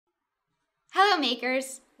Hello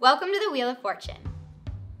makers! Welcome to the Wheel of Fortune.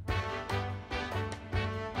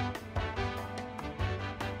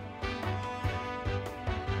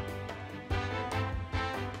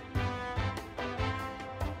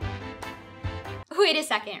 Wait a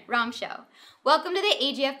second, wrong show. Welcome to the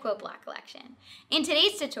AGF Quilt Block Collection. In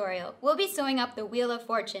today's tutorial, we'll be sewing up the Wheel of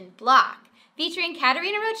Fortune block featuring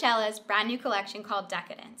Caterina Rocelle's brand new collection called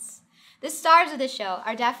Decadence. The stars of the show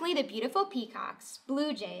are definitely the beautiful peacocks,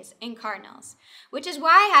 blue jays, and cardinals, which is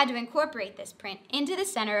why I had to incorporate this print into the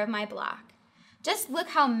center of my block. Just look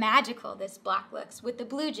how magical this block looks with the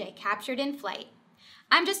blue jay captured in flight.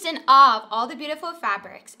 I'm just in awe of all the beautiful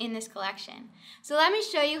fabrics in this collection, so let me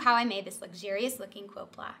show you how I made this luxurious looking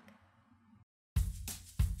quilt block.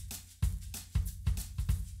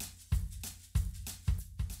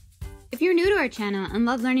 If you're new to our channel and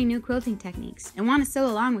love learning new quilting techniques and want to sew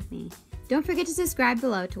along with me, don't forget to subscribe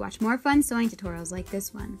below to watch more fun sewing tutorials like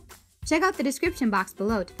this one. Check out the description box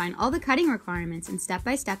below to find all the cutting requirements and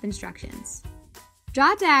step-by-step instructions.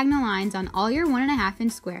 Draw diagonal lines on all your 1.5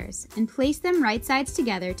 inch squares and place them right sides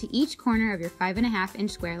together to each corner of your 5.5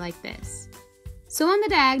 inch square like this. Sew on the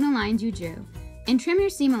diagonal lines you drew and trim your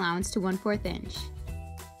seam allowance to 1/4 inch.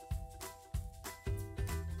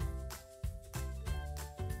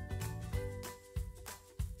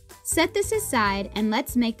 Set this aside and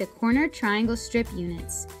let's make the corner triangle strip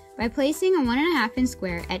units by placing a 1.5 inch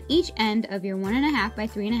square at each end of your 1.5 by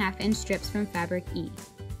 3.5 inch strips from fabric E.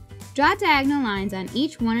 Draw diagonal lines on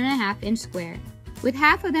each 1.5 inch square, with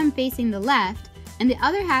half of them facing the left and the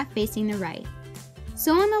other half facing the right.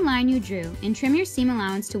 Sew on the line you drew and trim your seam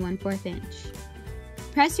allowance to 1/4 inch.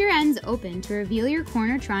 Press your ends open to reveal your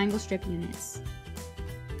corner triangle strip units.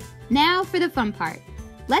 Now for the fun part.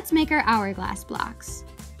 Let's make our hourglass blocks.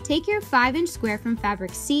 Take your 5 inch square from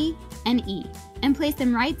fabric C and E and place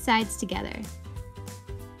them right sides together.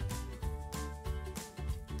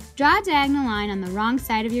 Draw a diagonal line on the wrong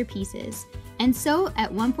side of your pieces and sew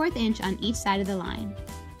at 1/4 inch on each side of the line.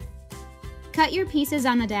 Cut your pieces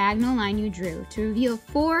on the diagonal line you drew to reveal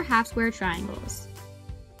 4 half square triangles.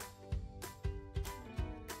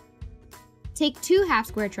 Take 2 half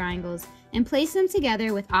square triangles and place them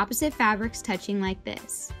together with opposite fabrics touching like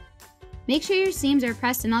this. Make sure your seams are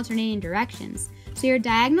pressed in alternating directions so your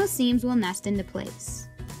diagonal seams will nest into place.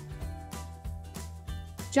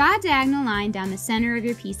 Draw a diagonal line down the center of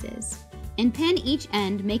your pieces and pin each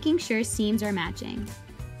end, making sure seams are matching.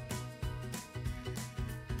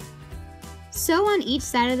 Sew on each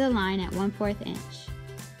side of the line at 1/4 inch.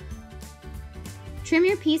 Trim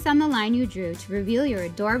your piece on the line you drew to reveal your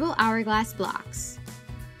adorable hourglass blocks.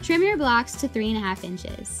 Trim your blocks to 3.5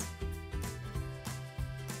 inches.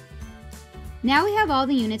 Now we have all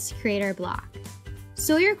the units to create our block.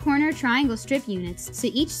 Sew your corner triangle strip units to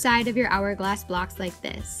each side of your hourglass blocks like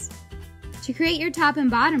this. To create your top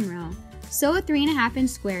and bottom row, sew a 3.5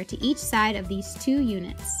 inch square to each side of these 2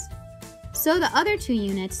 units. Sew the other 2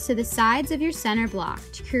 units to the sides of your center block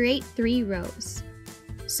to create 3 rows.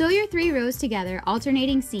 Sew your 3 rows together,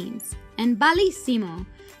 alternating seams, and bellissimo!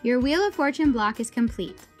 Your Wheel of Fortune block is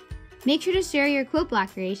complete. Make sure to share your quilt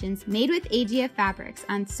block creations made with AGF fabrics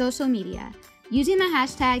on social media using the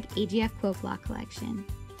hashtag AGF Quilt Block Collection.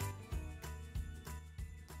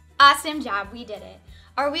 Awesome job, we did it.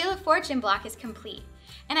 Our Wheel of Fortune block is complete,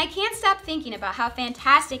 and I can't stop thinking about how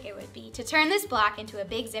fantastic it would be to turn this block into a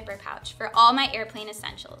big zipper pouch for all my airplane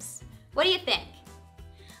essentials. What do you think?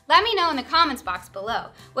 Let me know in the comments box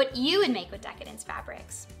below what you would make with Decadence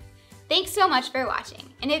fabrics. Thanks so much for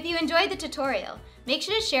watching, and if you enjoyed the tutorial, make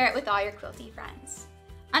sure to share it with all your quilty friends.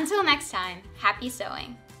 Until next time, happy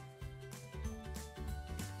sewing!